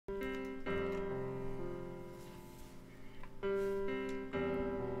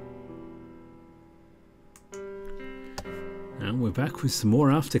And we're back with some more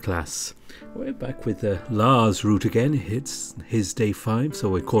after class. We're back with the Lars route again. It's his day 5, so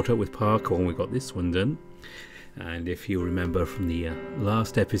we caught up with Parker when we got this one done. And if you remember from the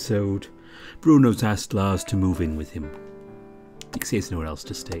last episode, Bruno's asked Lars to move in with him because he has nowhere else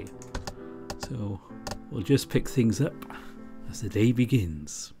to stay. So we'll just pick things up as the day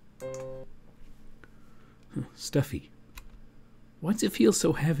begins. Stuffy. Why does it feel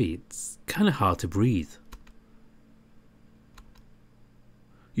so heavy? It's kind of hard to breathe.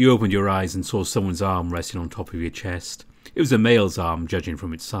 You opened your eyes and saw someone's arm resting on top of your chest. It was a male's arm, judging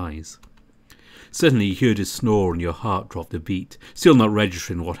from its size. Suddenly you heard a snore and your heart dropped a beat, still not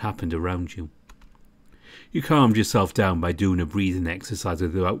registering what happened around you. You calmed yourself down by doing a breathing exercise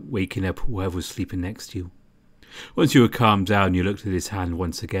without waking up whoever was sleeping next to you. Once you were calmed down, you looked at his hand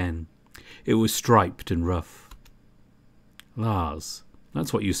once again. It was striped and rough. Lars,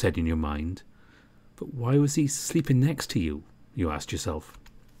 that's what you said in your mind. But why was he sleeping next to you? You asked yourself.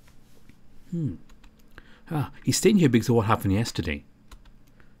 He's staying here because of what happened yesterday.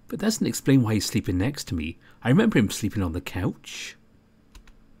 But that doesn't explain why he's sleeping next to me. I remember him sleeping on the couch.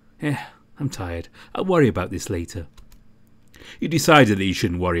 I'm tired. I'll worry about this later. You decided that you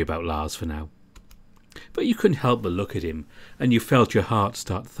shouldn't worry about Lars for now. But you couldn't help but look at him, and you felt your heart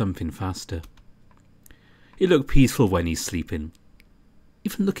start thumping faster. He looked peaceful when he's sleeping,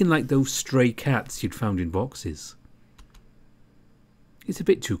 even looking like those stray cats you'd found in boxes. He's a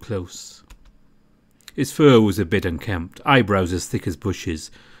bit too close. His fur was a bit unkempt, eyebrows as thick as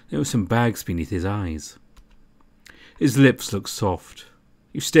bushes. There were some bags beneath his eyes. His lips looked soft.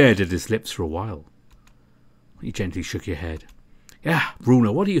 You stared at his lips for a while. You gently shook your head. Yeah,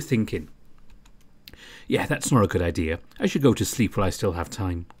 Bruno, what are you thinking? Yeah, that's not a good idea. I should go to sleep while I still have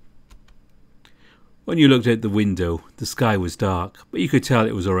time. When you looked out the window, the sky was dark, but you could tell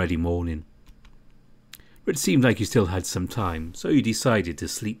it was already morning. But it seemed like you still had some time, so you decided to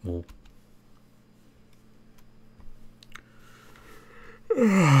sleep more.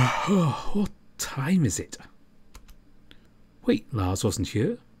 What time is it? Wait, Lars wasn't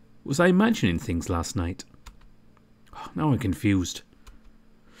here. Was I imagining things last night? Now I'm confused.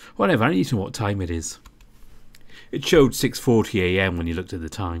 Whatever, I need to know what time it is. It showed 6:40 AM when you looked at the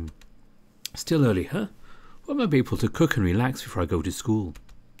time. Still early, huh? Well, I might be able to cook and relax before I go to school.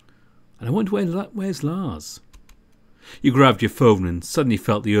 And I wonder where's Lars? You grabbed your phone and suddenly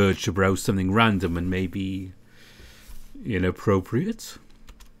felt the urge to browse something random and maybe inappropriate.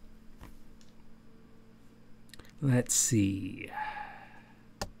 Let's see.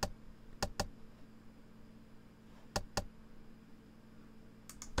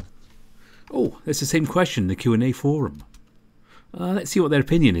 Oh, that's the same question in the Q&A forum. Let's see what their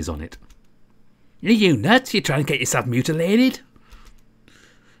opinion is on it. Are you nuts? You're trying to get yourself mutilated?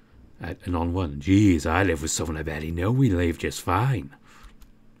 And on one, geez, I live with someone I barely know. We live just fine.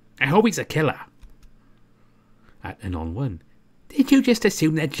 I hope he's a killer. And on one, did you just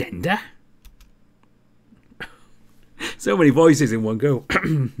assume their gender? So many voices in one go.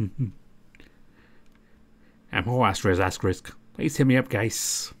 Asterisk. Please hit me up,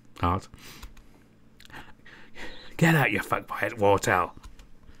 guys. Heart. Get out, you fuckboy, Wartel.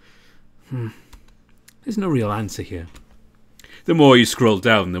 There's no real answer here. The more you scrolled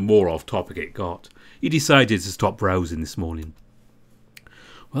down, the more off topic it got. You decided to stop browsing this morning.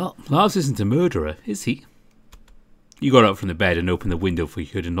 Well, Lars isn't a murderer, is he? You got up from the bed and opened the window for you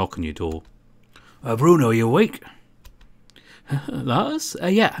heard a knock on your door. Bruno, are you awake? Lars?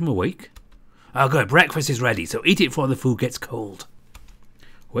 Yeah, I'm awake. Oh, good. Breakfast is ready, so eat it before the food gets cold.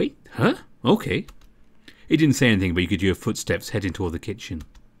 Wait, huh? Okay. He didn't say anything, but you could hear footsteps heading toward the kitchen.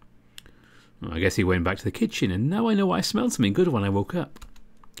 Well, I guess he went back to the kitchen, and now I know I smelled something good when I woke up.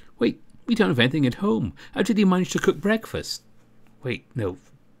 Wait, we don't have anything at home. How did he manage to cook breakfast? Wait, no.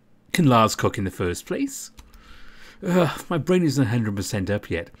 Can Lars cook in the first place? My brain isn't 100% up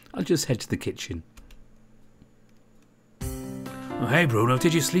yet. I'll just head to the kitchen. Oh, hey, Bruno,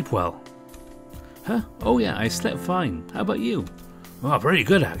 did you sleep well? Huh? Oh, yeah, I slept fine. How about you? Oh, pretty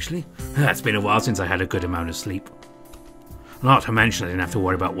good, actually. It's been a while since I had a good amount of sleep. Not to mention I didn't have to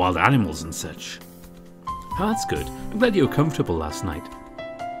worry about wild animals and such. Oh, that's good. I'm glad you were comfortable last night.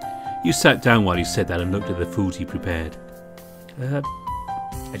 You sat down while you said that and looked at the food he prepared.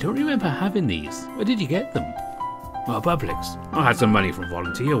 I don't remember having these. Where did you get them? Oh, Publix. I had some money from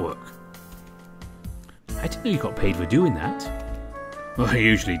volunteer work. I didn't know you got paid for doing that. Well, I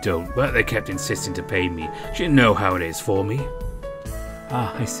usually don't, but they kept insisting to pay me. You know how it is for me.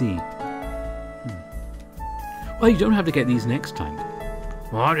 Ah, I see. Well, you don't have to get these next time.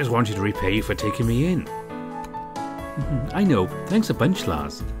 Well, I just wanted to repay you for taking me in. I know. Thanks a bunch,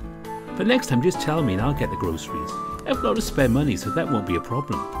 Lars. But next time, just tell me and I'll get the groceries. I have a lot of spare money, so that won't be a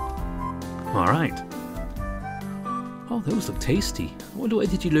problem. Alright. Oh, those look tasty. I wonder where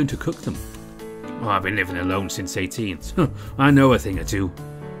did you learn to cook them? Oh, I've been living alone since 18. I know a thing or two.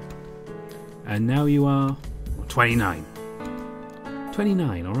 And now you are 29.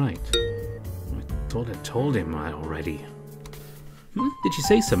 29, alright. I thought I told him already. Did you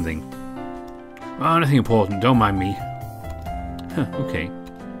say something? Oh, nothing important, don't mind me. Okay.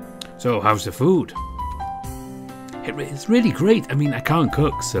 So, how's the food? It's really great. I mean, I can't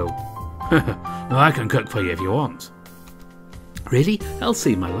cook, so... well, I can cook for you if you want. Really? That'll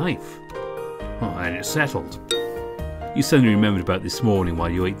save my life. Oh, and it's settled. You suddenly remembered about this morning while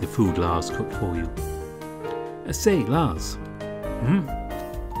you ate the food Lars cooked for you. Say, Lars.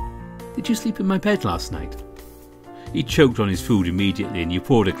 Did you sleep in my bed last night? He choked on his food immediately and you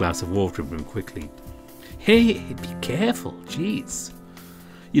poured a glass of water for him quickly. Hey, be careful, jeez.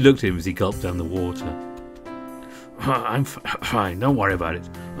 You looked at him as he gulped down the water. I'm fine, don't worry about it.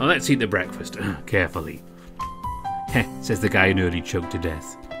 Now let's eat the breakfast, carefully. Heh, says the guy who nearly choked to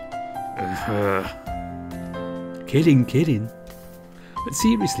death. Kidding. But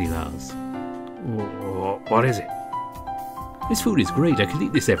seriously, Lars. What is it? This food is great, I could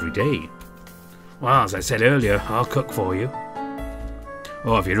eat this every day. Well, as I said earlier, I'll cook for you.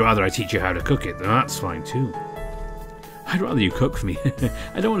 Oh, if you'd rather I teach you how to cook it, then that's fine too. I'd rather you cook for me.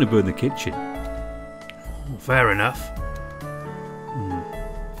 I don't want to burn the kitchen. Oh, fair enough.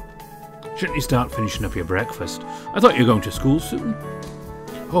 Shouldn't you start finishing up your breakfast? I thought you were going to school soon.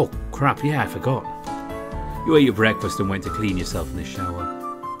 Oh, crap, yeah, I forgot. You ate your breakfast and went to clean yourself in the shower.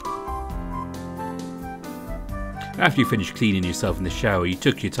 After you finished cleaning yourself in the shower, you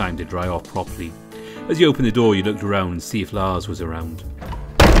took your time to dry off properly. As you opened the door, you looked around to see if Lars was around.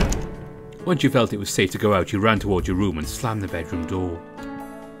 Once you felt it was safe to go out, you ran towards your room and slammed the bedroom door.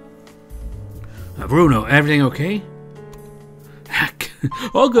 Bruno, everything okay?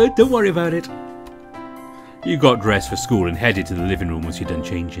 All good, don't worry about it. You got dressed for school and headed to the living room once you'd done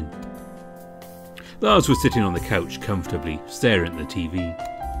changing. Lars was sitting on the couch comfortably, staring at the TV.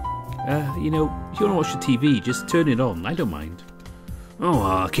 You know, if you want to watch the TV, just turn it on, I don't mind. Oh,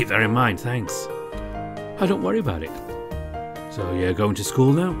 I'll keep that in mind, thanks. Oh, don't worry about it. So you're going to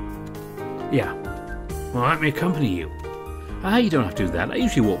school now? Yeah. Well, let me accompany you. You don't have to do that, I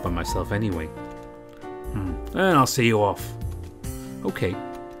usually walk by myself anyway. And I'll see you off. Okay.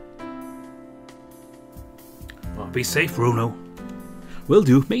 Well, be safe, Bruno. Will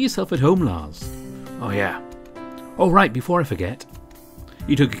do. Make yourself at home, Lars. Oh, yeah. Oh, right, before I forget.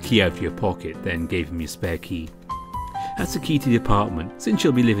 You took a key out of your pocket, then gave him your spare key. That's the key to the apartment. Since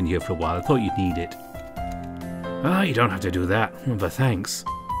you'll be living here for a while, I thought you'd need it. You don't have to do that, but thanks.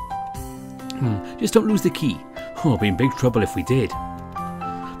 Just don't lose the key. Oh, I'd be in big trouble if we did.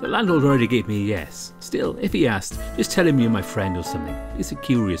 The landlord already gave me a yes. Still, if he asked, just tell him you're my friend or something. It's a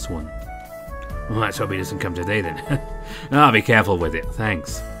curious one. Well, let's hope he doesn't come today then. I'll be careful with it,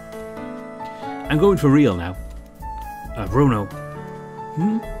 thanks. I'm going for real now. Bruno.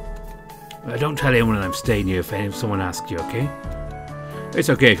 Don't tell anyone I'm staying here if someone asks you, okay? It's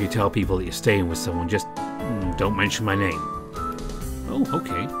okay if you tell people that you're staying with someone, just don't mention my name. Oh,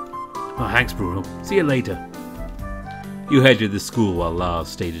 okay. Oh, thanks, Bruno. See you later. You headed to the school while Lars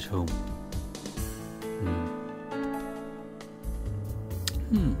stayed at home.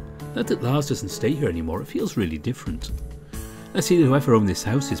 Now that Lars doesn't stay here anymore, it feels really different. I see that whoever owned this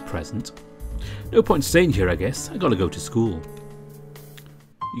house is present. No point staying here, I guess. I gotta go to school.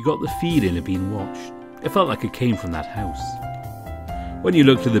 You got the feeling of being watched. It felt like it came from that house. When you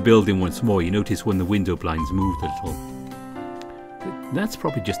looked at the building once more, you noticed when the window blinds moved a little. That's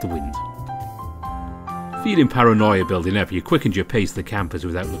probably just the wind. Feeling paranoia building up, you quickened your pace to the campus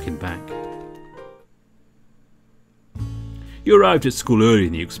without looking back. You arrived at school earlier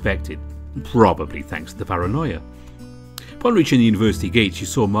than you expected, probably thanks to the paranoia. Upon reaching the university gates, you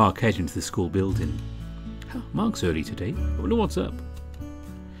saw Mark head into the school building. Mark's early today. I wonder what's up.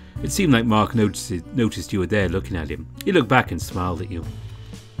 It seemed like Mark noticed you were there looking at him. He looked back and smiled at you.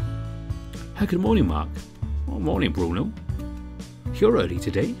 Good morning, Mark. Oh, morning, Bruno. You're early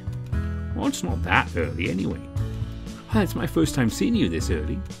today? Well, it's not that early anyway. It's my first time seeing you this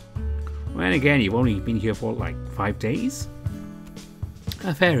early. Well, and again, you've only been here for, like, 5 days?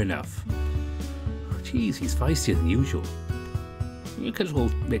 Fair enough. Jeez, he's feistier than usual. You could all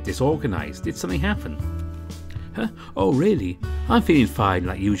a bit disorganised. Did something happen? Oh, really? I'm feeling fine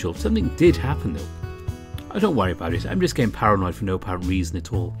like usual. Something did happen, though. Don't worry about it. I'm just getting paranoid for no apparent reason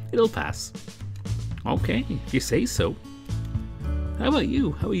at all. It'll pass. Okay, if you say so. How about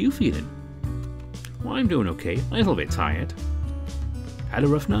you? How are you feeling? Well, I'm doing okay. A little bit tired. Had a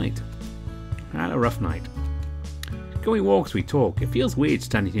rough night. Going walks we talk. It feels weird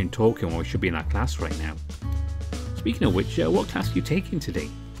standing here and talking when we should be in our class right now. Speaking of which, what class are you taking today?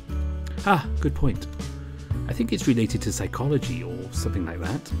 Ah, good point. I think it's related to psychology or something like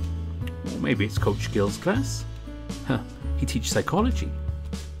that. Or maybe it's Coach Gill's class? Huh, he teaches psychology.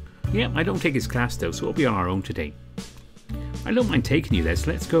 Yeah, I don't take his class though, so we'll be on our own today. I don't mind taking you there, so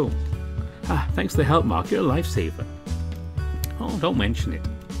let's go. Ah, thanks for the help, Mark. You're a lifesaver. Oh, don't mention it.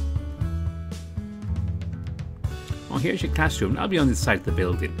 Oh, here's your classroom. I'll be on this side of the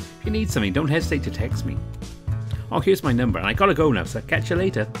building. If you need something, don't hesitate to text me. Oh, here's my number, and I gotta go now, so catch you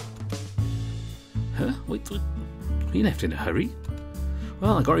later. Huh? Wait, he left in a hurry?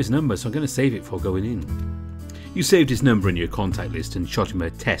 Well, I got his number, so I'm gonna save it before going in. You saved his number in your contact list and shot him a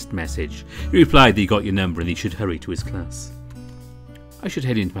test message. He replied that he got your number and he should hurry to his class. I should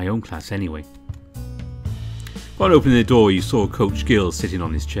head into my own class anyway. Upon opening the door, you saw Coach Gill sitting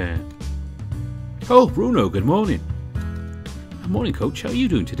on his chair. Oh, Bruno, good morning. Morning, Coach. How are you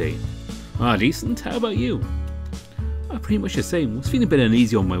doing today? Ah, decent. How about you? Pretty much the same. I was feeling a bit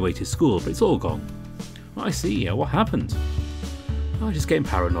uneasy on my way to school, but it's all gone. Oh, I see. What happened? Oh, just getting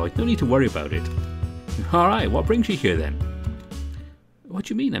paranoid. No need to worry about it. Alright, what brings you here then? What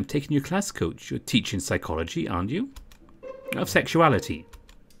do you mean? I'm taking your class, Coach. You're teaching psychology, aren't you? Of sexuality.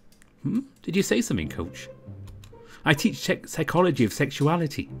 Did you say something, Coach? I teach psychology of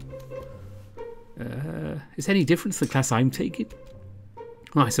sexuality. Is there any difference to the class I'm taking?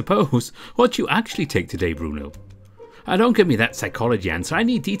 Well, I suppose. What do you actually take today, Bruno? Don't give me that psychology answer. I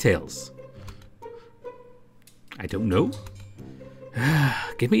need details. I don't know.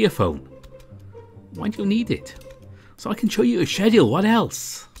 Give me your phone. Why do you need it? So I can show you a schedule. What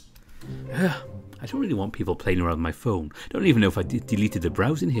else? I don't really want people playing around with my phone. I don't even know if I deleted the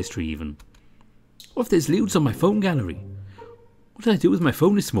browsing history even. What if there's lewds on my phone gallery? What did I do with my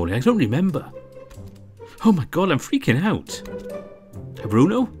phone this morning? I don't remember. Oh my god, I'm freaking out.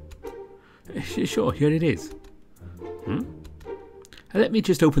 Bruno? Sure, here it is. Let me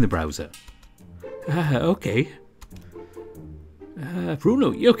just open the browser. Okay.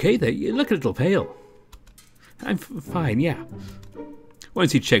 Bruno, you okay there? You look a little pale. I'm fine, yeah.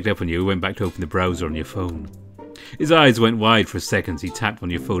 Once he checked up on you, he went back to open the browser on your phone. His eyes went wide for a second as he tapped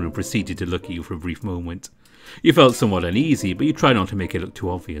on your phone and proceeded to look at you for a brief moment. You felt somewhat uneasy, but you tried not to make it look too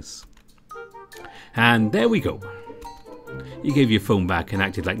obvious. And there we go. You gave your phone back and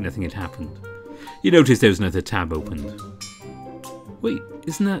acted like nothing had happened. You noticed there was another tab opened. Wait,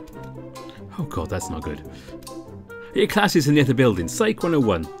 isn't that... Oh god, that's not good. Your class is in the other building, Psych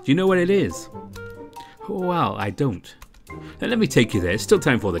 101. Do you know where it is? Oh, well, I don't. Now let me take you there. It's still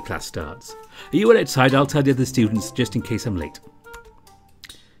time before the class starts. Are you outside? I'll tell the other students just in case I'm late.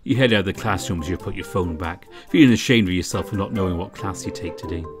 You head out of the classroom as you put your phone back, feeling ashamed of yourself for not knowing what class you take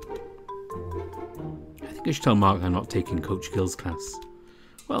today. I think I should tell Mark I'm not taking Coach Gill's class.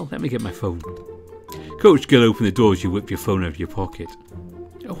 Well, let me get my phone. Coach Gill opened the door as you whip your phone out of your pocket.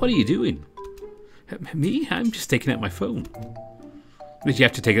 What are you doing? Me? I'm just taking out my phone. Did you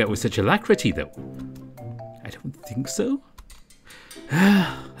have to take it out with such alacrity, though? I don't think so.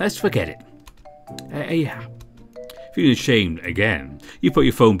 Let's forget it. Yeah. Feeling ashamed again, you put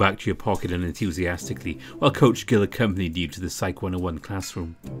your phone back to your pocket unenthusiastically while Coach Gill accompanied you to the Psych 101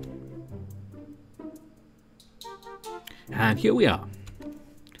 classroom. And here we are.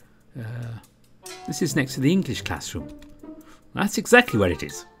 This is next to the English classroom. That's exactly where it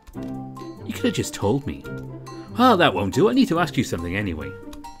is. You could have just told me. Well, that won't do. I need to ask you something anyway.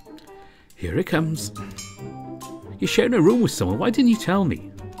 Here it comes. You're sharing a room with someone. Why didn't you tell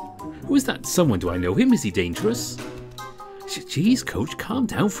me? Who is that someone? Do I know him? Is he dangerous? Jeez, Coach, calm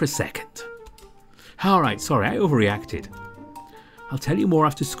down for a second. Alright, sorry, I overreacted. I'll tell you more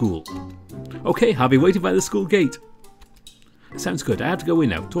after school. Okay, I'll be waiting by the school gate. Sounds good. I have to go in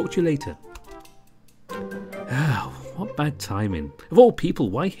now. Talk to you later. Oh, what bad timing. Of all people,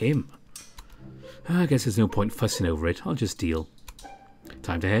 why him? I guess there's no point fussing over it. I'll just deal.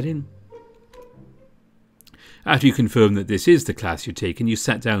 Time to head in. After you confirmed that this is the class you're taking, you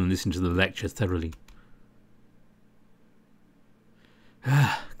sat down and listened to the lecture thoroughly.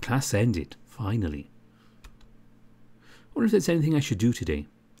 Class ended, finally. I wonder if there's anything I should do today.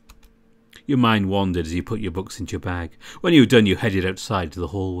 Your mind wandered as you put your books into your bag. When you were done, you headed outside to the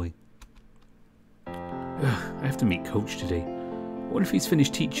hallway. I have to meet Coach today. I wonder if he's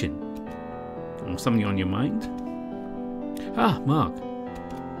finished teaching. Something on your mind? Ah, Mark.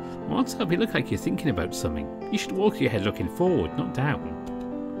 What's up? You look like you're thinking about something. You should walk your head looking forward, not down.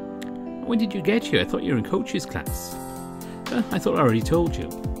 When did you get here? I thought you were in Coach's class. I thought I already told you.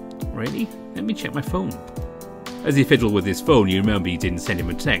 Really? Let me check my phone. As he fiddled with his phone, you remember you didn't send him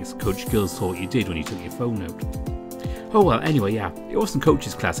a text. Coach Gill saw what you did when you took your phone out. Oh well, anyway, yeah. It wasn't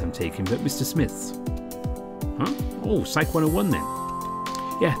Coach's class I'm taking, but Mr. Smith's. Huh? Oh, Psych 101 then.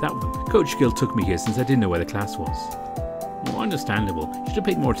 Yeah, that one. Coach Gill took me here since I didn't know where the class was. Oh, understandable. You should have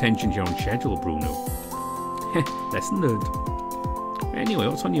paid more attention to your own schedule, Bruno. Heh, lesson learned. Anyway,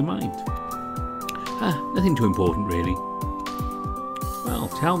 what's on your mind? Nothing too important, really. Well,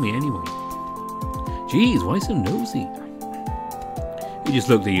 tell me anyway. Jeez, why so nosy? He just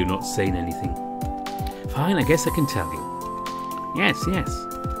looked at you, not saying anything. Fine, I guess I can tell you. Yes.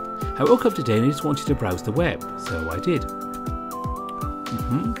 I woke up today and I just wanted to browse the web, so I did.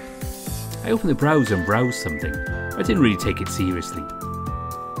 I opened the browser and browsed something. I didn't really take it seriously.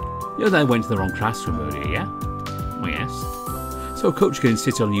 You know that I went to the wrong classroom earlier, yeah? Oh, yes. So Coach Gill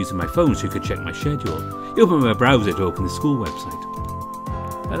insisted on using my phone so he could check my schedule. He opened my browser to open the school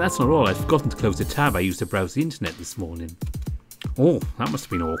website. But that's not all. I'd forgotten to close the tab I used to browse the internet this morning. Oh, that must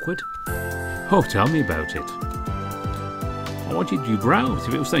have been awkward. Oh, tell me about it. What did you browse?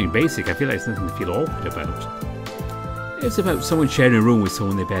 If it was something basic, I feel like there's nothing to feel awkward about. It was about someone sharing a room with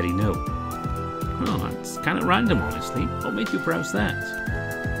someone they barely know. Oh, that's kind of random, honestly. What made you browse that?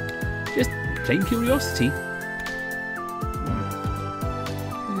 Just plain curiosity.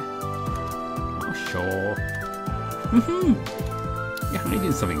 Oh, sure. You're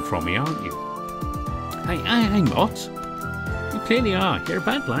hiding something from me, aren't you? I'm not. You clearly are. You're a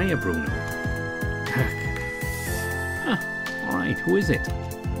bad liar, Bruno. Alright, who is it?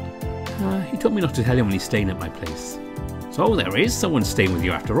 He told me not to tell him when he's staying at my place. So there is someone staying with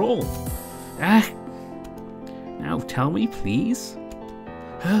you after all. Now tell me, please.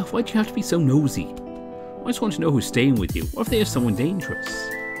 Why'd you have to be so nosy? I just want to know who's staying with you. What if there's someone dangerous?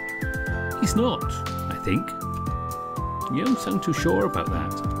 He's not, I think. You don't sound too sure about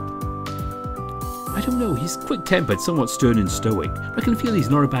that. I don't know, he's quick-tempered, somewhat stern and stoic, but I can feel he's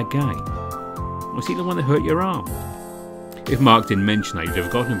not a bad guy. Was he the one that hurt your arm? If Mark didn't mention that, you'd have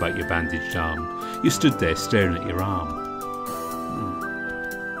forgotten about your bandaged arm. You stood there staring at your arm.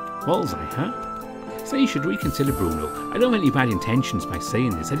 Bullseye, huh? So you should reconsider, Bruno. I don't have any bad intentions by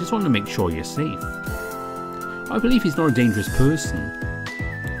saying this, I just want to make sure you're safe. I believe he's not a dangerous person.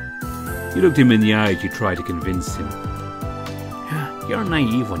 You looked him in the eye as you tried to convince him. You're a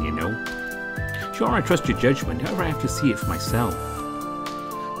naive one, you know. Sure, I trust your judgment, however I have to see it for myself.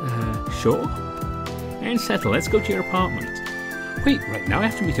 Sure? And settle, let's go to your apartment. Wait, right now I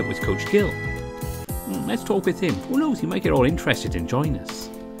have to meet up with Coach Gill. Let's talk with him. Who knows, he might get all interested and join us.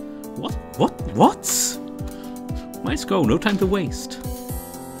 What? Let's go, no time to waste.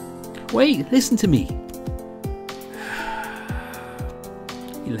 Wait, listen to me.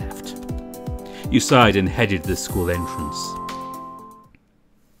 He left. You sighed and headed to the school entrance.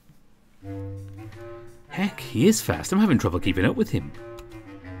 Heck, he is fast. I'm having trouble keeping up with him.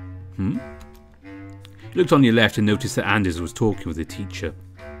 You looked on your left and noticed that Anders was talking with the teacher.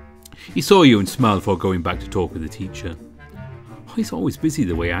 He saw you and smiled before going back to talk with the teacher. Oh, he's always busy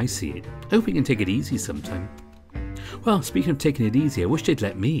the way I see it. I hope he can take it easy sometime. Well, speaking of taking it easy, I wish they'd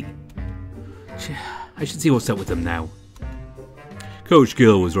let me. I should see what's up with them now. Coach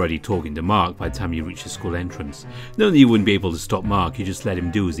Gill was already talking to Mark by the time you reached the school entrance. Knowing that you wouldn't be able to stop Mark, you just let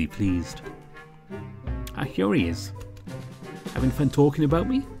him do as he pleased. Here he is. Having fun talking about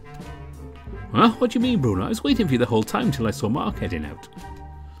me? Well, what do you mean, Bruno? I was waiting for you the whole time till I saw Mark heading out.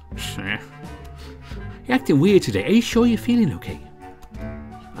 You're acting weird today. Are you sure you're feeling okay?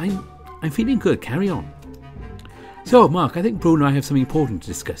 I'm feeling good. Carry on. So, Mark, I think Bruno and I have something important to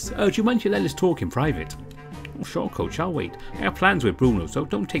discuss. Do you mind if you let us talk in private? Oh, sure, Coach. I'll wait. I have plans with Bruno, so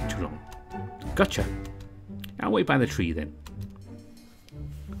don't take too long. Gotcha. I'll wait by the tree then.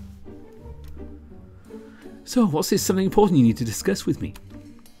 So, what's this something important you need to discuss with me?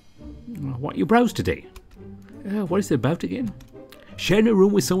 What you browsed today? What is it about again? Sharing a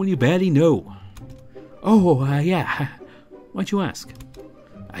room with someone you barely know. Oh, yeah. Why'd you ask?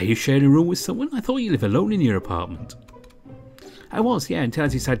 Are you sharing a room with someone? I thought you live alone in your apartment. I was, yeah, until I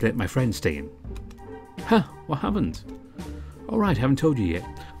decided to let my friend stay in. What happened? Alright, I haven't told you yet.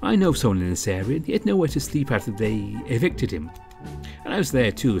 I know someone in this area, and he had nowhere to sleep after they evicted him. And I was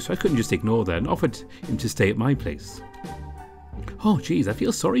there too, so I couldn't just ignore that and offered him to stay at my place. Oh, geez, I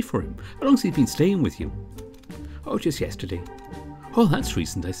feel sorry for him. How long has he been staying with you? Oh, just yesterday. Oh, that's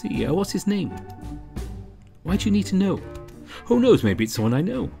recent, I see. What's his name? Why do you need to know? Who knows, maybe it's someone I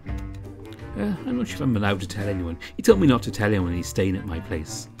know. I'm not sure if I'm allowed to tell anyone. He told me not to tell anyone he's staying at my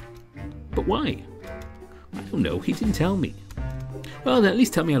place. But why? I don't know, he didn't tell me. Well, then at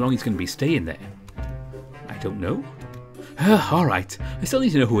least tell me how long he's going to be staying there. I don't know. Alright, I still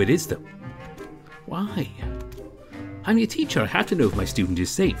need to know who it is though. Why? I'm your teacher, I have to know if my student is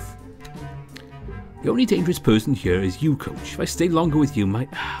safe. The only dangerous person here is you, Coach. If I stay longer with you,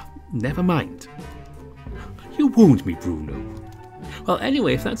 never mind. You wound me, Bruno. Well,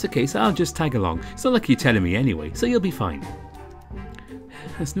 anyway, if that's the case, I'll just tag along. It's not like you're telling me anyway, so you'll be fine.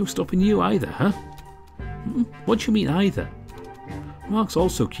 There's no stopping you either, huh? What do you mean either? Mark's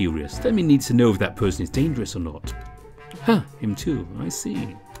also curious. That means he needs to know if that person is dangerous or not. Huh, him too, I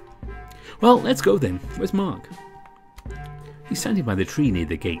see. Well, let's go then. Where's Mark? He's standing by the tree near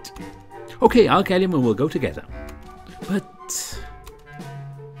the gate. Okay, I'll get him and we'll go together. But...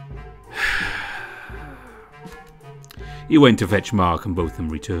 He went to fetch Mark and both of them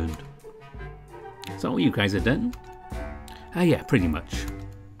returned. Is that what you guys are done? Yeah, pretty much.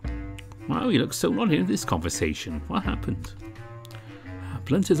 Wow, you look so not into this conversation. What happened?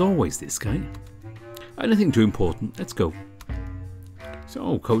 Blunt as always, this guy. Nothing too important. Let's go.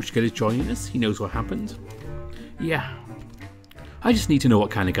 So, Coach Gill is joining us. He knows what happened. Yeah. I just need to know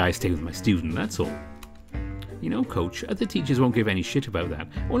what kind of guy stayed with my student, that's all. You know, Coach, other teachers won't give any shit about that.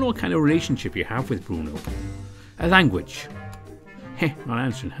 I wonder what kind of relationship you have with Bruno. A language. Heh, not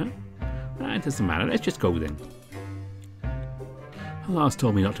answering, huh? It doesn't matter. Let's just go then. Lars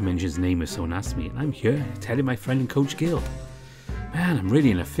told me not to mention his name if someone asked me, and I'm here telling my friend and Coach Gill. Man, I'm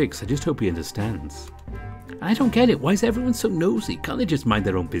really in a fix. I just hope he understands. I don't get it. Why is everyone so nosy? Can't they just mind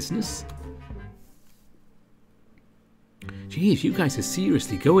their own business? Geez, you guys are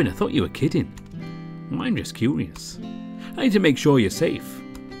seriously going. I thought you were kidding. Well, I'm just curious. I need to make sure you're safe.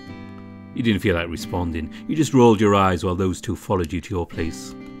 You didn't feel like responding. You just rolled your eyes while those two followed you to your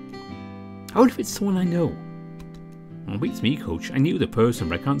place. I wonder if it's someone I know. Well, beats me, Coach. I knew the person,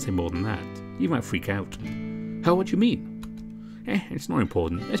 but I can't say more than that. You might freak out. How? What do you mean? It's not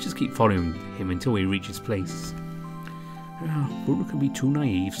important. Let's just keep following him until we reach his place. Bruno can be too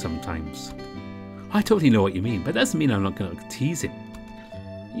naive sometimes. I totally know what you mean, but that doesn't mean I'm not going to tease him.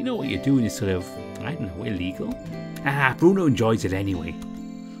 You know what you're doing is sort of, I don't know, illegal? Bruno enjoys it anyway.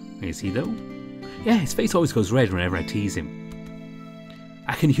 Is he though? Yeah, his face always goes red whenever I tease him.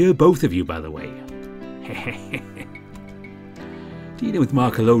 I can hear both of you, by the way. Dealing with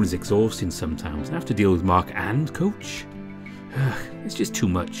Mark alone is exhausting sometimes. I have to deal with Mark and Coach. It's just too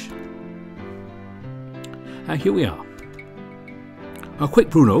much. Here we are. Oh, quick,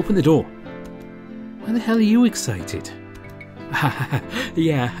 Bruno, open the door. Why the hell are you excited?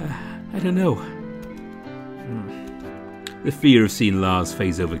 Yeah, I don't know. The fear of seeing Lars'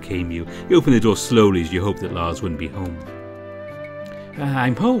 face overcame you. You opened the door slowly as you hoped that Lars wouldn't be home.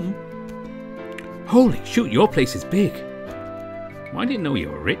 I'm home? Holy shoot, your place is big. Well, I didn't know you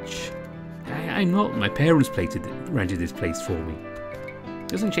were rich. I'm not. My parents rented this place for me.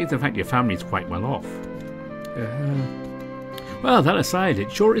 Doesn't change the fact your family is quite well off. Well, that aside,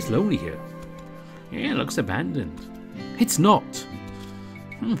 it sure is lonely here. Yeah, it looks abandoned. It's not.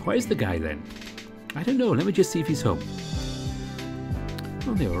 Where's the guy then? I don't know. Let me just see if he's home.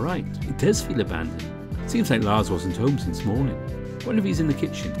 Oh, they were right. It does feel abandoned. Seems like Lars wasn't home since morning. Wonder if he's in the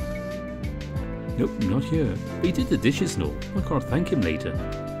kitchen. Nope, not here. But he did the dishes and all. I can't thank him later.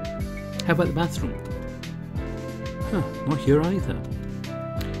 How about the bathroom? Not here either.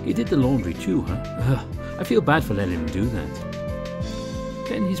 He did the laundry too, huh? I feel bad for letting him do that.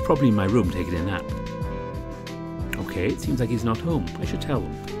 Then he's probably in my room taking a nap. Okay, it seems like he's not home. I should tell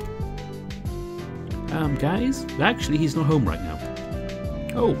him. Guys? Actually, he's not home right now.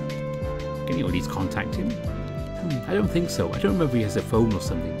 Oh. Can you at least contact him? I don't think so. I don't remember if he has a phone or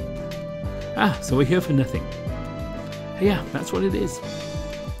something. So we're here for nothing. Yeah, that's what it is.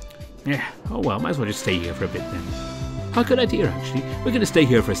 Yeah, oh well, might as well just stay here for a bit then. How good idea, actually. We're going to stay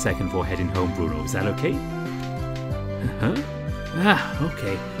here for a second before heading home, Bruno. Is that okay? Huh?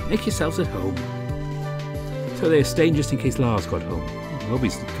 Okay. Make yourselves at home. So they're staying just in case Lars got home. I hope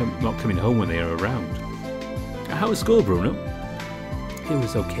he's not coming home when they are around. How was school, Bruno? It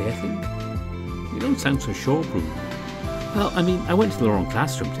was okay, I think. You don't sound so sure, Bruno. Well, I mean, I went to the wrong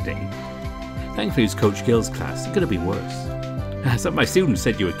classroom today. Thankfully, it was Coach Gill's class. It could have been worse. Some of my students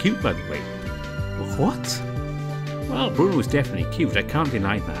said you were cute, by the way. What? Well, Bruno was definitely cute. I can't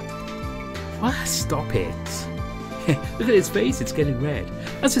deny that. What? Stop it. Look at his face. It's getting red.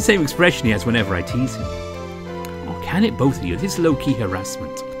 That's the same expression he has whenever I tease him. Oh, can it, both of you? This is low-key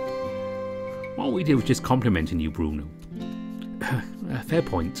harassment. What we did was just complimenting you, Bruno. Fair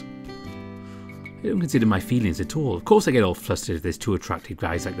point. I don't consider my feelings at all. Of course I get all flustered if there's two attractive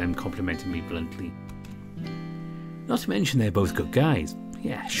guys like them complimenting me bluntly. Not to mention they're both good guys.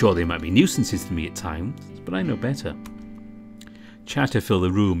 Yeah, sure they might be nuisances to me at times, but I know better. Chatter filled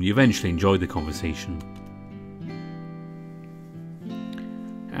the room. You eventually enjoyed the conversation.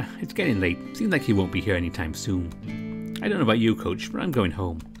 It's getting late. Seems like he won't be here anytime soon. I don't know about you, Coach, but I'm going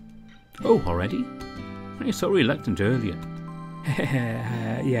home. Oh, already? You're so reluctant earlier.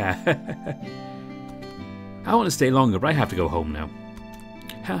 Yeah. I want to stay longer, but I have to go home now.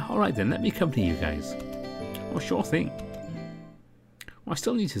 Alright then, let me accompany you guys. Oh, sure thing. Well, I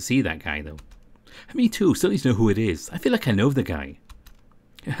still need to see that guy, though. Me too, still need to know who it is. I feel like I know the guy.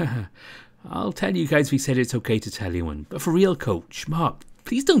 I'll tell you guys if he said it's okay to tell anyone. But for real, Coach, Mark,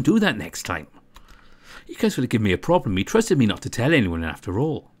 please don't do that next time. You guys would have given me a problem. He trusted me not to tell anyone after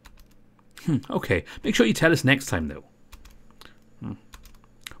all. Okay, make sure you tell us next time, though.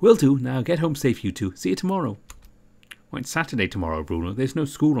 Will do. Now get home safe, you two. See you tomorrow. Well, it's Saturday tomorrow, Bruno. There's no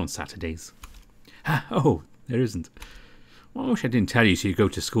school on Saturdays. Oh, there isn't. Well, I wish I didn't tell you so you go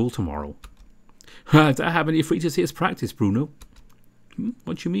to school tomorrow. Does that happen you're free to see us practice, Bruno?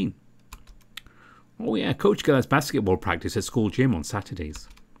 What do you mean? Oh yeah, Coach Gill has basketball practice at school gym on Saturdays.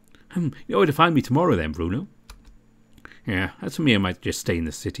 You know where to find me tomorrow then, Bruno? Yeah, as for me, I might just stay in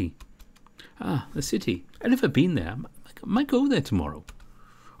the city. Ah, the city. I've never been there. I might go there tomorrow.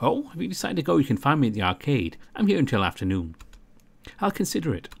 Oh, if you decide to go, you can find me at the arcade. I'm here until afternoon. I'll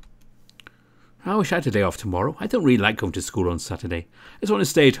consider it. I wish I had a day off tomorrow. I don't really like going to school on Saturday. I just want to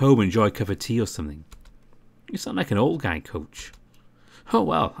stay at home and enjoy a cup of tea or something. You sound like an old guy, Coach. Oh,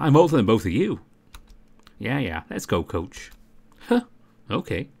 well, I'm older than both of you. Yeah, let's go, Coach. Huh,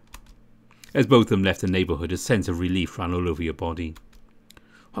 okay. As both of them left the neighbourhood, a sense of relief ran all over your body.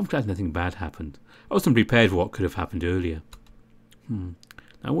 I'm glad nothing bad happened. I wasn't prepared for what could have happened earlier.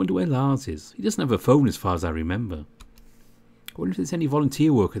 I wonder where Lars is. He doesn't have a phone as far as I remember. I wonder if there's any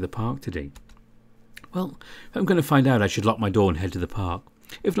volunteer work at the park today. Well, if I'm going to find out, I should lock my door and head to the park.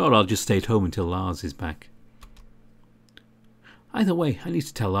 If not, I'll just stay at home until Lars is back. Either way, I need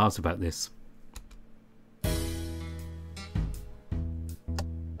to tell Lars about this.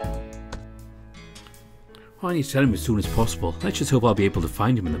 Well, I need to tell him as soon as possible. Let's just hope I'll be able to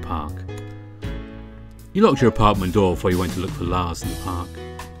find him in the park. You locked your apartment door before you went to look for Lars in the park.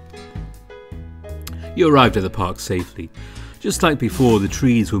 You arrived at the park safely. Just like before, the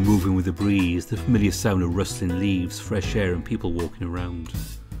trees were moving with the breeze, the familiar sound of rustling leaves, fresh air and people walking around.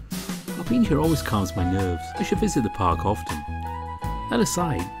 Being here always calms my nerves. I should visit the park often. That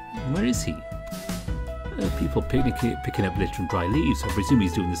aside, where is he? People picking up litter and dry leaves. I presume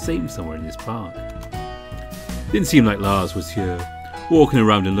he's doing the same somewhere in this park. Didn't seem like Lars was here. Walking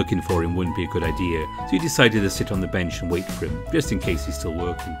around and looking for him wouldn't be a good idea, so you decided to sit on the bench and wait for him, just in case he's still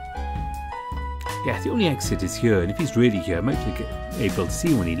working. Yeah, the only exit is here, and if he's really here, I might be able to see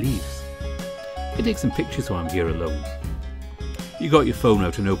him when he leaves. I can take some pictures while I'm here alone. You got your phone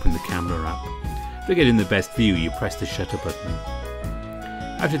out and opened the camera app. To get in the best view, you press the shutter button.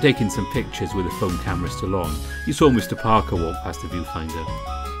 After taking some pictures with the phone camera still on, you saw Mr. Parker walk past the viewfinder.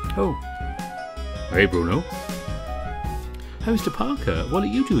 Oh. Hey, Bruno. Hi, Mr. Parker. What are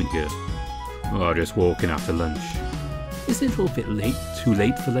you doing here? Oh, just walking after lunch. Isn't it a little bit too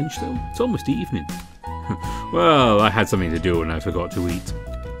late for lunch, though? It's almost evening. Well, I had something to do and I forgot to eat.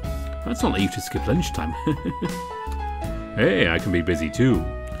 That's not like you to skip lunchtime. Hey, I can be busy too.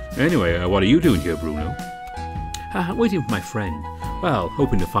 Anyway, what are you doing here, Bruno? Waiting for my friend. Well,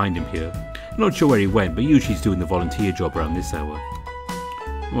 hoping to find him here. Not sure where he went, but usually he's doing the volunteer job around this hour.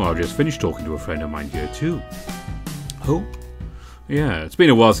 Well, I just finished talking to a friend of mine here too. Oh? Yeah, it's been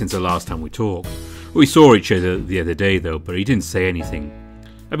a while since the last time we talked. We saw each other the other day though, but he didn't say anything.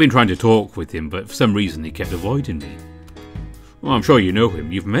 I've been trying to talk with him, but for some reason he kept avoiding me. Well, I'm sure you know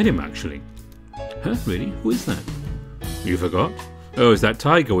him. You've met him, actually. Huh? Really? Who is that? You forgot? Oh, it's that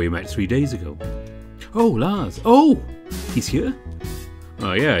tiger we met 3 days ago. Oh, Lars. Oh! He's here?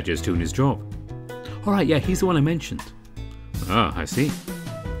 Oh, yeah, just doing his job. Alright, yeah, he's the one I mentioned. Ah, I see.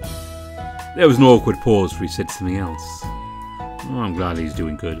 There was an awkward pause before he said something else. Oh, I'm glad he's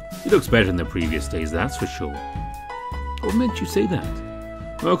doing good. He looks better than the previous days, that's for sure. What made you say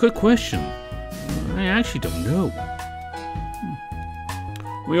that? Well, good question. I actually don't know.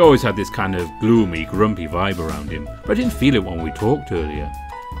 We always had this kind of gloomy, grumpy vibe around him, but I didn't feel it when we talked earlier.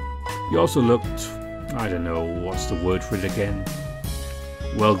 He also looked, I don't know, what's the word for it again?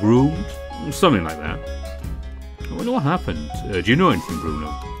 Well-groomed? Something like that. I wonder what happened. Do you know anything, Bruno?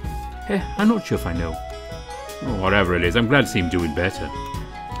 I'm not sure if I know. Well, whatever it is, I'm glad to see him doing better.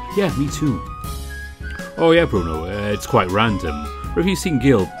 Yeah, me too. Oh yeah, Bruno, it's quite random. But have you seen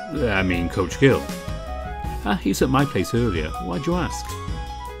Coach Gill? He was at my place earlier. Why'd you ask?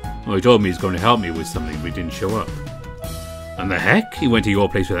 Well, he told me he's going to help me with something, but he didn't show up. And the heck? He went to your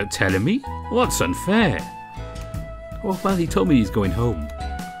place without telling me? Well, that's unfair. Oh, well, he told me he's going home.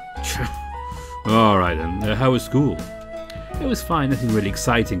 Alright then, how was school? It was fine, nothing really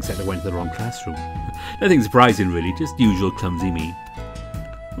exciting except I went to the wrong classroom. Nothing surprising really, just usual clumsy me.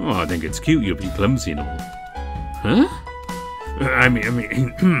 Oh, I think it's cute. You're pretty clumsy and all. Huh?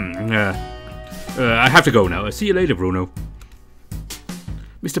 I have to go now. I'll see you later, Bruno.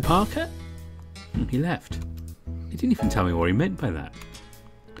 Mr. Parker? He left. He didn't even tell me what he meant by that.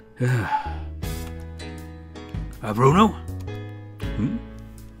 Bruno? Hmm?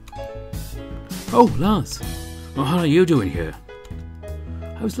 Oh, Lars. Well, how are you doing here?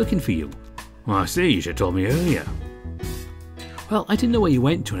 I was looking for you. Well, I see. You should have told me earlier. Well, I didn't know where you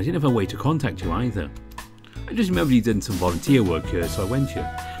went to, and I didn't have a way to contact you either. I just remembered you'd done some volunteer work here, so I went here.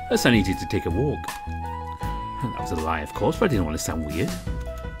 Plus, I needed to take a walk. That was a lie, of course, but I didn't want to sound weird.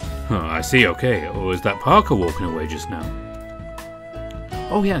 Oh, I see, okay. Or was that Parker walking away just now?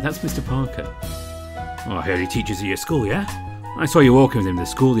 Oh yeah, that's Mr. Parker. Oh, I heard he teaches at your school, yeah? I saw you walking with him to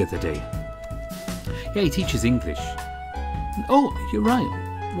school the other day. Yeah, he teaches English. Oh, you're right.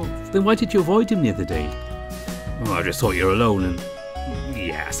 Well, then why did you avoid him the other day? Oh, I just thought you were alone and...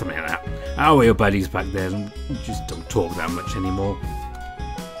 yeah, something like that. Our way of buddies back there and we just don't talk that much anymore.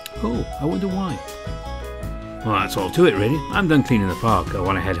 Oh, I wonder why. Well, that's all to it, really. I'm done cleaning the park. I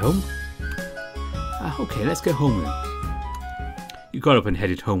want to head home. Okay, let's go home then. You got up and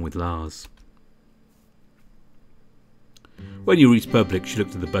headed home with Lars. When you reached Public, she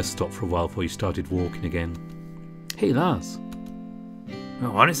looked at the bus stop for a while before you started walking again. Hey, Lars.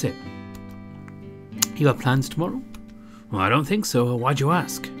 Oh, what is it? You got plans tomorrow? Well, I don't think so. Why'd you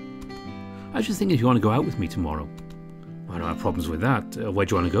ask? I was just thinking if you want to go out with me tomorrow. I don't have problems with that. Where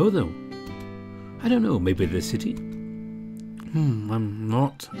do you want to go, though? I don't know. Maybe the city? I'm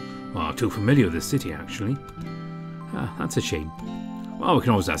not too familiar with the city, actually. That's a shame. Well, we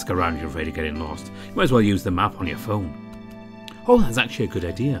can always ask around if you're afraid of getting lost. You might as well use the map on your phone. Oh, that's actually a good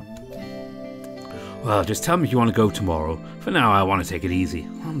idea. Well, just tell me if you want to go tomorrow. For now, I want to take it easy.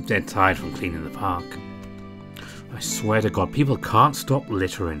 I'm dead tired from cleaning the park. I swear to God, people can't stop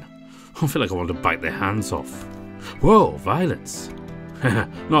littering. I feel like I want to bite their hands off. Whoa, violence.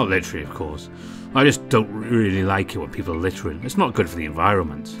 Not literally, of course. I just don't really like it when people are littering. It's not good for the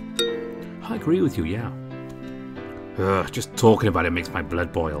environment. I agree with you, yeah. Just talking about it makes my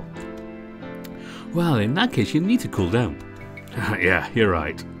blood boil. Well, in that case, you need to cool down. Yeah, you're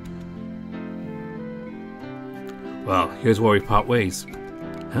right. Well, here's where we part ways.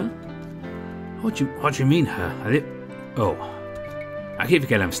 Huh? What do you mean, huh? I keep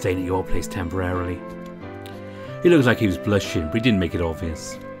forgetting I'm staying at your place temporarily. He looked like he was blushing, but he didn't make it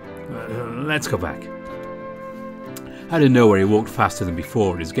obvious. Let's go back. Out of nowhere, he walked faster than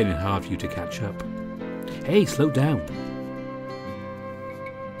before. It was getting hard for you to catch up. Hey, slow down.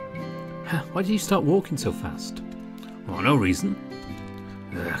 Why did you start walking so fast? Oh, no reason.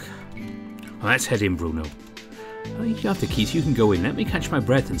 Ugh. Well, let's head in, Bruno. You have the keys, you can go in. Let me catch my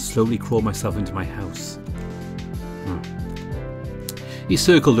breath and slowly crawl myself into my house. He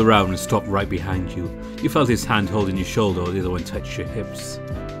circled around and stopped right behind you. You felt his hand holding your shoulder while the other one touched your hips.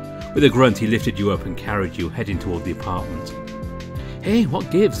 With a grunt, he lifted you up and carried you, heading toward the apartment. Hey, what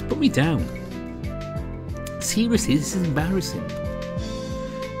gives? Put me down. Seriously, this is embarrassing.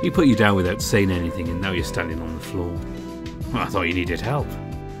 He put you down without saying anything, and now you're standing on the floor. Well, I thought you needed help.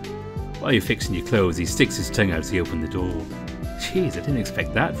 While you're fixing your clothes, he sticks his tongue out as he opened the door. Jeez, I didn't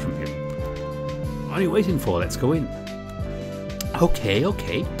expect that from him. What are you waiting for? Let's go in. Okay,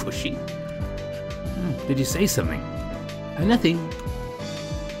 pushy. Did you say something? Nothing.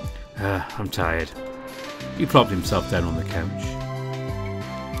 I'm tired. He plopped himself down on the couch.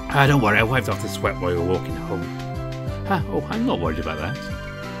 Don't worry, I wiped off the sweat while you were walking home. I'm not worried about that.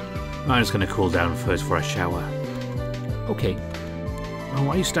 I'm just going to cool down first for a shower. Okay. Why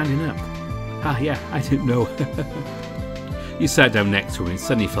are you standing up? Yeah, I didn't know. You sat down next to him and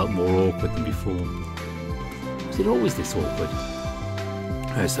suddenly felt more awkward than before. Was it always this awkward?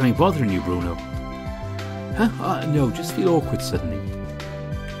 Is something bothering you, Bruno? No, just feel awkward suddenly.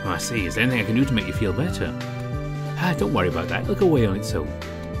 I see. Is there anything I can do to make you feel better? Don't worry about that. It'll go away on its own.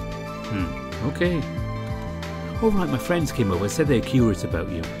 Okay. Alright, my friends came over and said they're curious about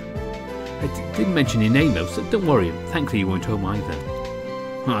you. I didn't mention your name though, so don't worry. Thankfully you weren't home either.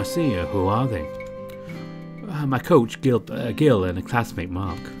 I see. Who are they? My coach, Gil, and a classmate,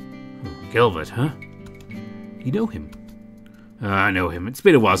 Mark. Gilbert, huh? You know him? I know him. It's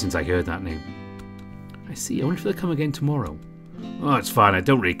been a while since I heard that name. I see. I wonder if they'll come again tomorrow. Oh, it's fine. I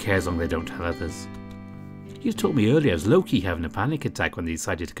don't really care as long as they don't tell others. You told me earlier I was low-key having a panic attack when they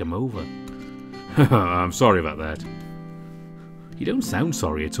decided to come over. I'm sorry about that. You don't sound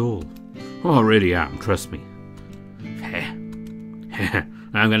sorry at all. Oh, I really am. Trust me.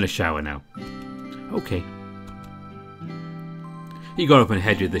 I'm going to shower now. Okay. He got up and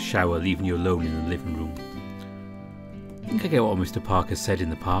headed to the shower, leaving you alone in the living room. think I get what Mr. Parker said in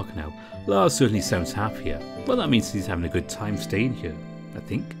the park now. Lars certainly sounds happier. Well, that means he's having a good time staying here, I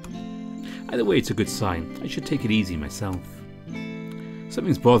think. Either way, it's a good sign. I should take it easy myself.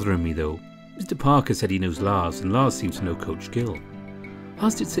 Something's bothering me, though. Mr. Parker said he knows Lars, and Lars seems to know Coach Gill.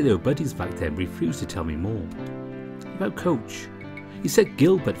 Lars did say they were buddies back then, but he refused to tell me more. About Coach. He said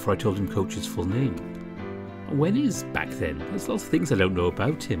Gilbert before I told him Coach's full name. When is back then? There's lots of things I don't know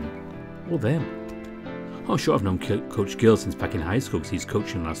about him. Or them. Oh, sure, I've known Coach Gill since back in high school because he's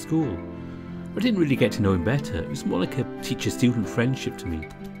coaching in our school. But I didn't really get to know him better. It was more like a teacher-student friendship to me.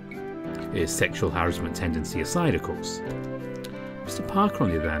 His sexual harassment tendency aside, of course. Mr. Parker,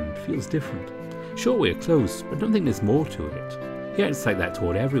 on the other hand, feels different. Sure, we're close, but I don't think there's more to it. He acts like that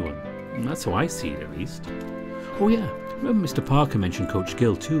toward everyone. And that's how I see it, at least. Oh yeah, remember Mr. Parker mentioned Coach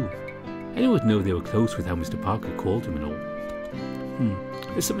Gill too. Anyone would know they were close with how Mr. Parker called him and all.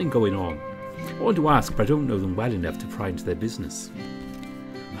 There's something going on. I want to ask, but I don't know them well enough to pry into their business.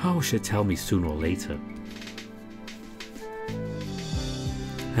 How should tell me sooner or later?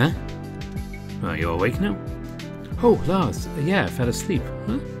 Huh? Are you awake now? Oh, Lars. Yeah, I fell asleep.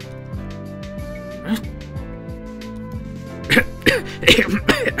 Huh?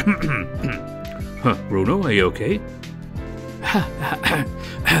 Bruno, are you okay?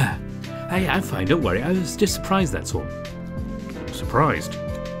 Hey, I'm fine, don't worry. I was just surprised, that's all. Surprised?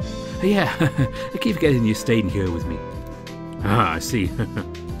 Yeah, I keep forgetting you staying here with me. Ah, I see.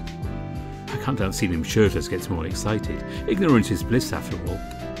 I can't help seeing him shirtless gets more excited. Ignorance is bliss, after all.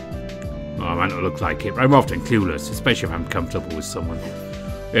 Oh, I might not look like it, but I'm often clueless, especially if I'm comfortable with someone.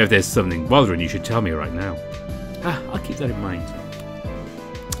 If there's something bothering you, should tell me right now. I'll keep that in mind.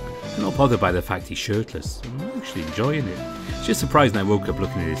 I'm not bothered by the fact he's shirtless. I'm actually enjoying it. It's just surprising I woke up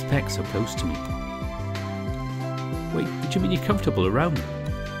looking at his pec so close to me. Wait, did you mean you're comfortable around me?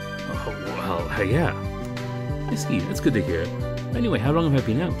 Oh, well, yeah. I see, that's good to hear. Anyway, how long have I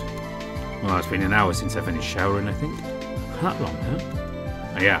been out? Well, it's been an hour since I finished showering, I think. That long, huh?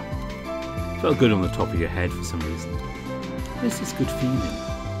 Yeah. Felt good on the top of your head for some reason. There's this good feeling.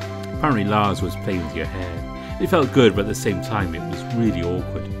 Apparently Lars was playing with your hair. It felt good, but at the same time it was really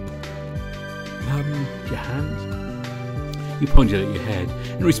awkward. Your hand? He pointed at your head.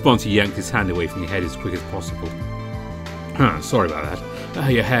 In response, he yanked his hand away from your head as quick as possible. Sorry about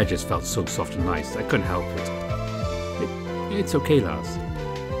that. Your hair just felt so soft and nice. I couldn't help it. It's okay, Lars.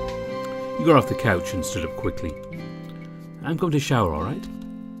 He got off the couch and stood up quickly. I'm going to shower, all right?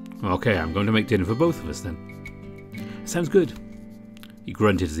 Okay, I'm going to make dinner for both of us then. Sounds good. He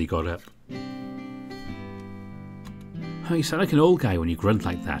grunted as he got up. Oh, you sound like an old guy when you grunt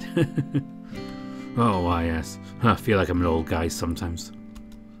like that. Oh, why, yes. I feel like I'm an old guy sometimes.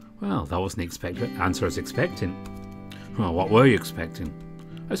 Well, that wasn't the answer I was expecting. Oh, what were you expecting?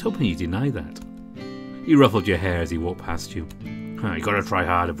 I was hoping you'd deny that. He ruffled your hair as he walked past you. You gotta try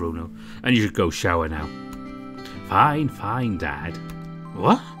harder, Bruno. And you should go shower now. Fine, Dad.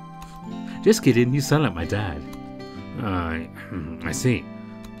 What? Just kidding, you sound like my dad. I see.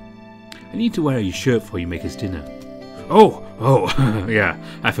 I need to wear your shirt before you make us dinner. Oh, yeah,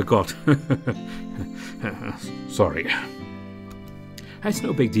 I forgot. Sorry. It's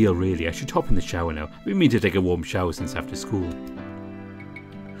no big deal, really. I should hop in the shower now. We mean to take a warm shower since after school.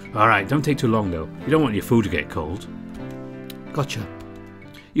 Alright, don't take too long, though. You don't want your food to get cold. Gotcha.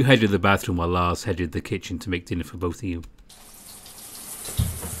 You headed to the bathroom while Lars headed to the kitchen to make dinner for both of you.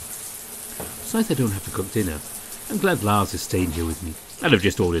 Besides I don't have to cook dinner, I'm glad Lars is staying here with me. I'd have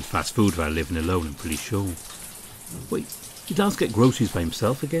just ordered fast food if I were living alone, I'm pretty sure. Wait, did Lars get groceries by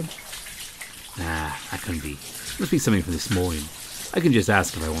himself again? Nah, that couldn't be. Must be something from this morning. I can just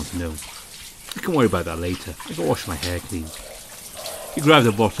ask if I want to know. I can worry about that later. I can wash my hair clean. You grabbed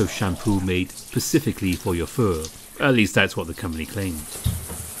a bottle of shampoo made specifically for your fur. At least that's what the company claimed.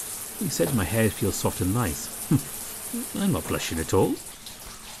 He said my hair feels soft and nice. I'm not blushing at all.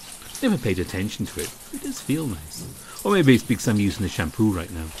 Never paid attention to it. It does feel nice. Or maybe it's because I'm using the shampoo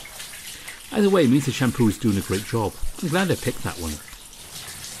right now. Either way, it means the shampoo is doing a great job. I'm glad I picked that one.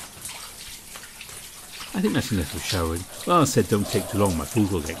 I think that's enough of showering. Lars said don't take too long, my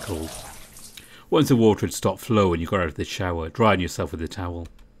food will get cold. Once the water had stopped flowing, you got out of the shower, drying yourself with a towel.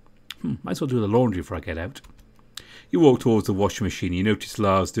 Might as well do the laundry before I get out. You walked towards the washing machine and you noticed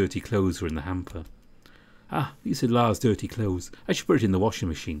Lars' dirty clothes were in the hamper. These are Lars' dirty clothes. I should put it in the washing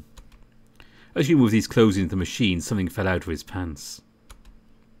machine. As you moved these clothes into the machine, something fell out of his pants.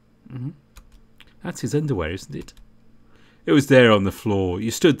 That's his underwear, isn't it? It was there on the floor.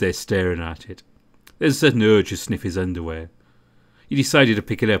 You stood there staring at it. There's a sudden urge to sniff his underwear. You decided to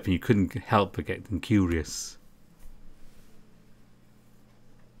pick it up and you couldn't help but get them curious.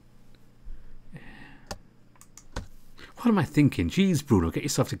 What am I thinking? Jeez, Bruno, get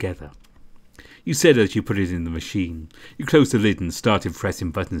yourself together. You said that you put it in the machine. You closed the lid and started pressing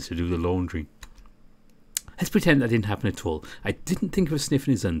buttons to do the laundry. Let's pretend that didn't happen at all. I didn't think of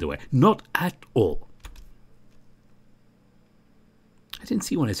sniffing his underwear. Not at all. I didn't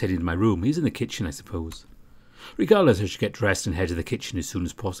see when I headed into my room. He's in the kitchen, I suppose. Regardless, I should get dressed and head to the kitchen as soon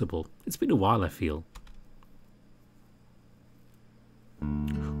as possible. It's been a while, I feel.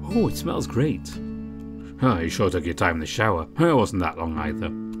 Oh, it smells great. Oh, you sure took your time in the shower. It wasn't that long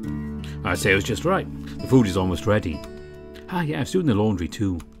either. I'd say it was just right. The food is almost ready. Ah, yeah, I was doing the laundry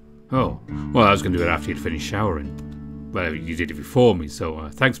too. Oh, well, I was going to do it after you'd finished showering. Well, you did it before me, so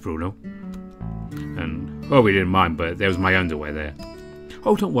thanks, Bruno. And, oh, we didn't mind, but there was my underwear there.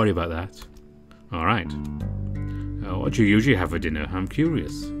 Oh, don't worry about that. All right. What do you usually have for dinner? I'm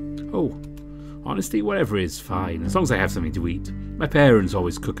curious. Oh, honestly, whatever is fine, as long as I have something to eat. My parents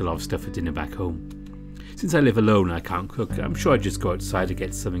always cook a lot of stuff for dinner back home. Since I live alone and I can't cook, I'm sure I'd just go outside to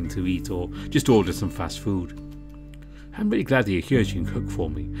get something to eat or just order some fast food. I'm really glad that you're here so you can cook for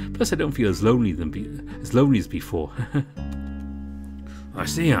me. Plus, I don't feel as lonely as before. I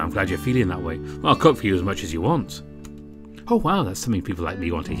see, I'm glad you're feeling that way. I'll cook for you as much as you want. Oh wow, that's something people like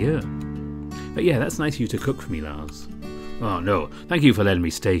me want to hear. But yeah, that's nice of you to cook for me, Lars. Oh no, thank you for letting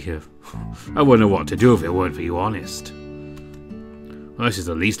me stay here. I wouldn't know what to do if it weren't for you, honest. Well, this is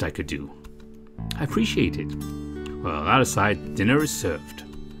the least I could do. I appreciate it. Well, that aside, dinner is served.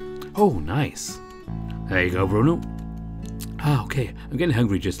 Oh, nice. There you go, Bruno. Ah, okay, I'm getting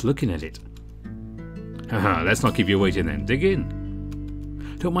hungry just looking at it. Haha, let's not keep you waiting then. Dig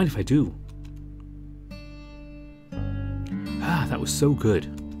in. Don't mind if I do. Ah, that was so good.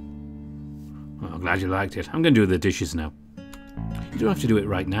 Well, I'm glad you liked it. I'm going to do the dishes now. You don't have to do it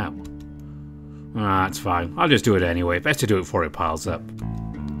right now. Ah, that's fine. I'll just do it anyway. Best to do it before it piles up.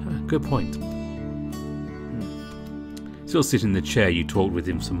 Good point. Still sitting in the chair, you talked with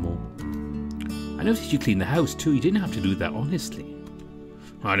him some more. I noticed you cleaned the house too. You didn't have to do that, honestly.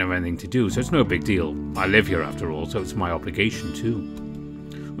 I don't have anything to do, so it's no big deal. I live here after all, so it's my obligation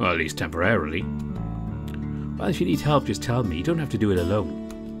too. Well, at least temporarily. Well, if you need help, just tell me. You don't have to do it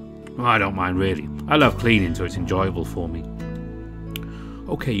alone. Well, I don't mind really. I love cleaning, so it's enjoyable for me.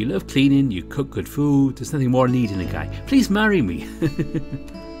 Okay, you love cleaning, you cook good food. There's nothing more I need in a guy. Please marry me.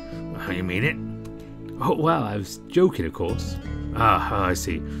 You mean it? Oh, well, I was joking, of course. Ah, I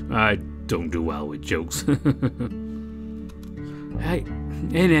see. I don't do well with jokes. Hey,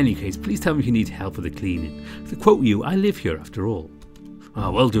 in any case, please tell me if you need help with the cleaning. To quote you, I live here after all. Ah,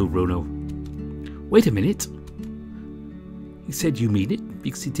 well do, Bruno. Wait a minute. You said you mean it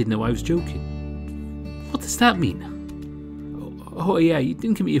because you didn't know I was joking. What does that mean? Oh yeah, you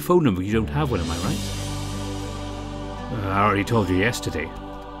didn't give me your phone number. You don't have one, am I right? I already told you yesterday.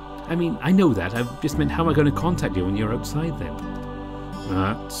 I mean, I know that. I just meant how am I going to contact you when you're outside then?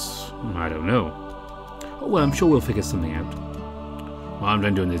 I don't know. Oh, well, I'm sure we'll figure something out. Well, I'm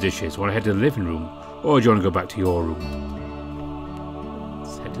done doing the dishes. Want to head to the living room? Or do you want to go back to your room?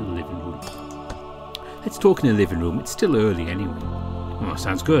 Let's head to the living room. Let's talk in the living room. It's still early anyway. Oh,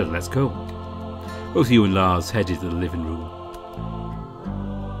 sounds good. Let's go. Both you and Lars headed to the living room.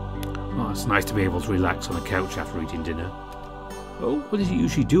 Oh, it's nice to be able to relax on the couch after eating dinner. Oh, what did you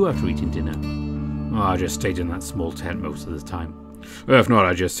usually do after eating dinner? Oh, I just stayed in that small tent most of the time. If not,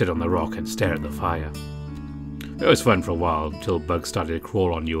 I just sit on the rock and stare at the fire. It was fun for a while, until bugs started to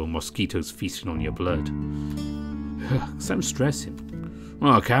crawl on you and mosquitoes feasting on your blood. Sounds stressing.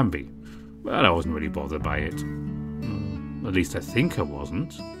 Well, it can be, but I wasn't really bothered by it. At least I think I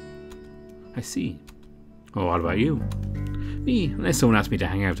wasn't. I see. Oh, what about you? Me, unless someone asked me to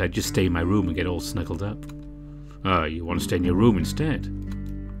hang out, I'd just stay in my room and get all snuggled up. You want to stay in your room instead?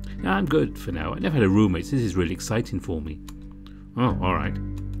 Nah, I'm good for now. I never had a roommate, so this is really exciting for me. Oh, alright.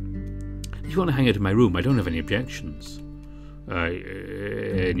 If you want to hang out in my room, I don't have any objections.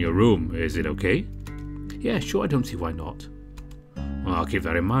 In your room, is it okay? Yeah, sure, I don't see why not. Well, I'll keep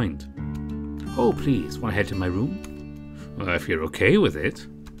that in mind. Oh, please, want to head to my room? If you're okay with it.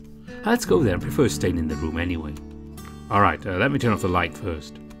 Let's go there. I prefer staying in the room anyway. Alright, let me turn off the light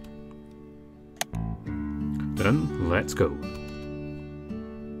first. Done, let's go.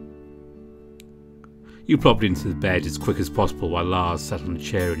 You plopped into the bed as quick as possible while Lars sat on a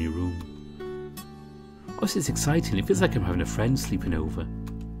chair in your room. Oh, this is exciting. It feels like I'm having a friend sleeping over.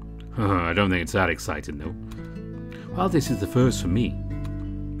 I don't think it's that exciting, though. Well, this is the first for me.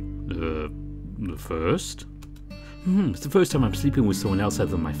 The first? It's the first time I'm sleeping with someone else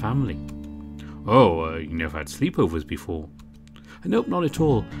other than my family. Oh, you never had sleepovers before? Nope, not at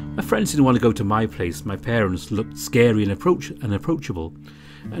all. My friends didn't want to go to my place. My parents looked scary and unapproachable.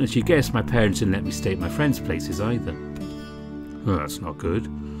 And as you guessed, my parents didn't let me stay at my friends' places either. Well, that's not good.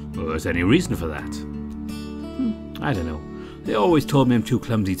 Well, is there any reason for that? I don't know. They always told me I'm too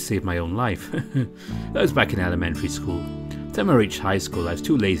clumsy to save my own life. That was back in elementary school. By the time I reached high school, I was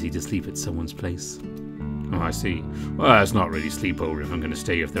too lazy to sleep at someone's place. Oh, I see. Well, that's not really sleepover if I'm going to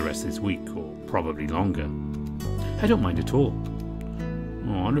stay here for the rest of this week, or probably longer. I don't mind at all.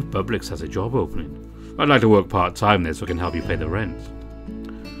 Oh, I wonder if Publix has a job opening. I'd like to work part-time there so I can help you pay the rent.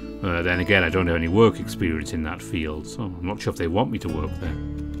 Then again, I don't have any work experience in that field, so I'm not sure if they want me to work there.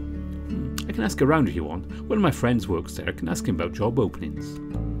 I can ask around if you want. One of my friends works there. I can ask him about job openings.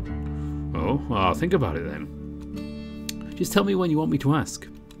 Oh, well, I'll think about it then. Just tell me when you want me to ask.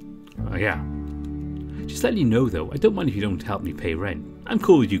 Yeah. Just letting you know, though, I don't mind if you don't help me pay rent. I'm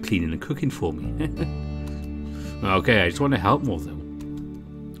cool with you cleaning and cooking for me. Okay, I just want to help more, though.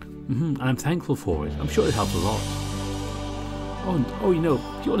 And I'm thankful for it. I'm sure it'll help a lot. Oh, you know,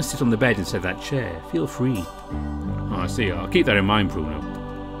 if you want to sit on the bed instead of that chair, feel free. Oh, I see. I'll keep that in mind, Bruno.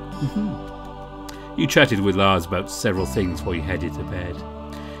 You chatted with Lars about several things before you headed to bed.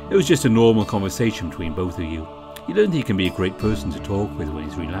 It was just a normal conversation between both of you. You learned he can be a great person to talk with when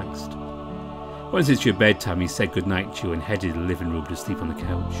he's relaxed. Once it's your bedtime, he said goodnight to you and headed to the living room to sleep on the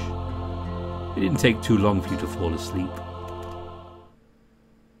couch. It didn't take too long for you to fall asleep.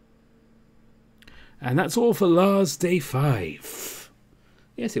 And that's all for Lars Day 5.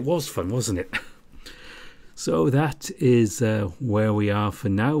 Yes, it was fun, wasn't it? So that is where we are for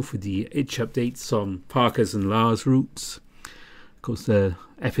now for the itch updates on Parker's and Lars routes. Of course, the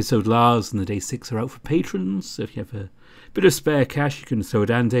episode Lars and the Day 6 are out for patrons. So if you have a bit of spare cash, you can throw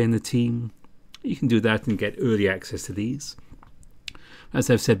Dande in the team. You can do that and get early access to these.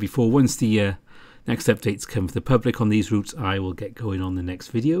 As I've said before, once the next updates come for the public on these routes, I will get going on the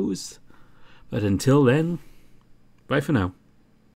next videos. But until then, bye for now.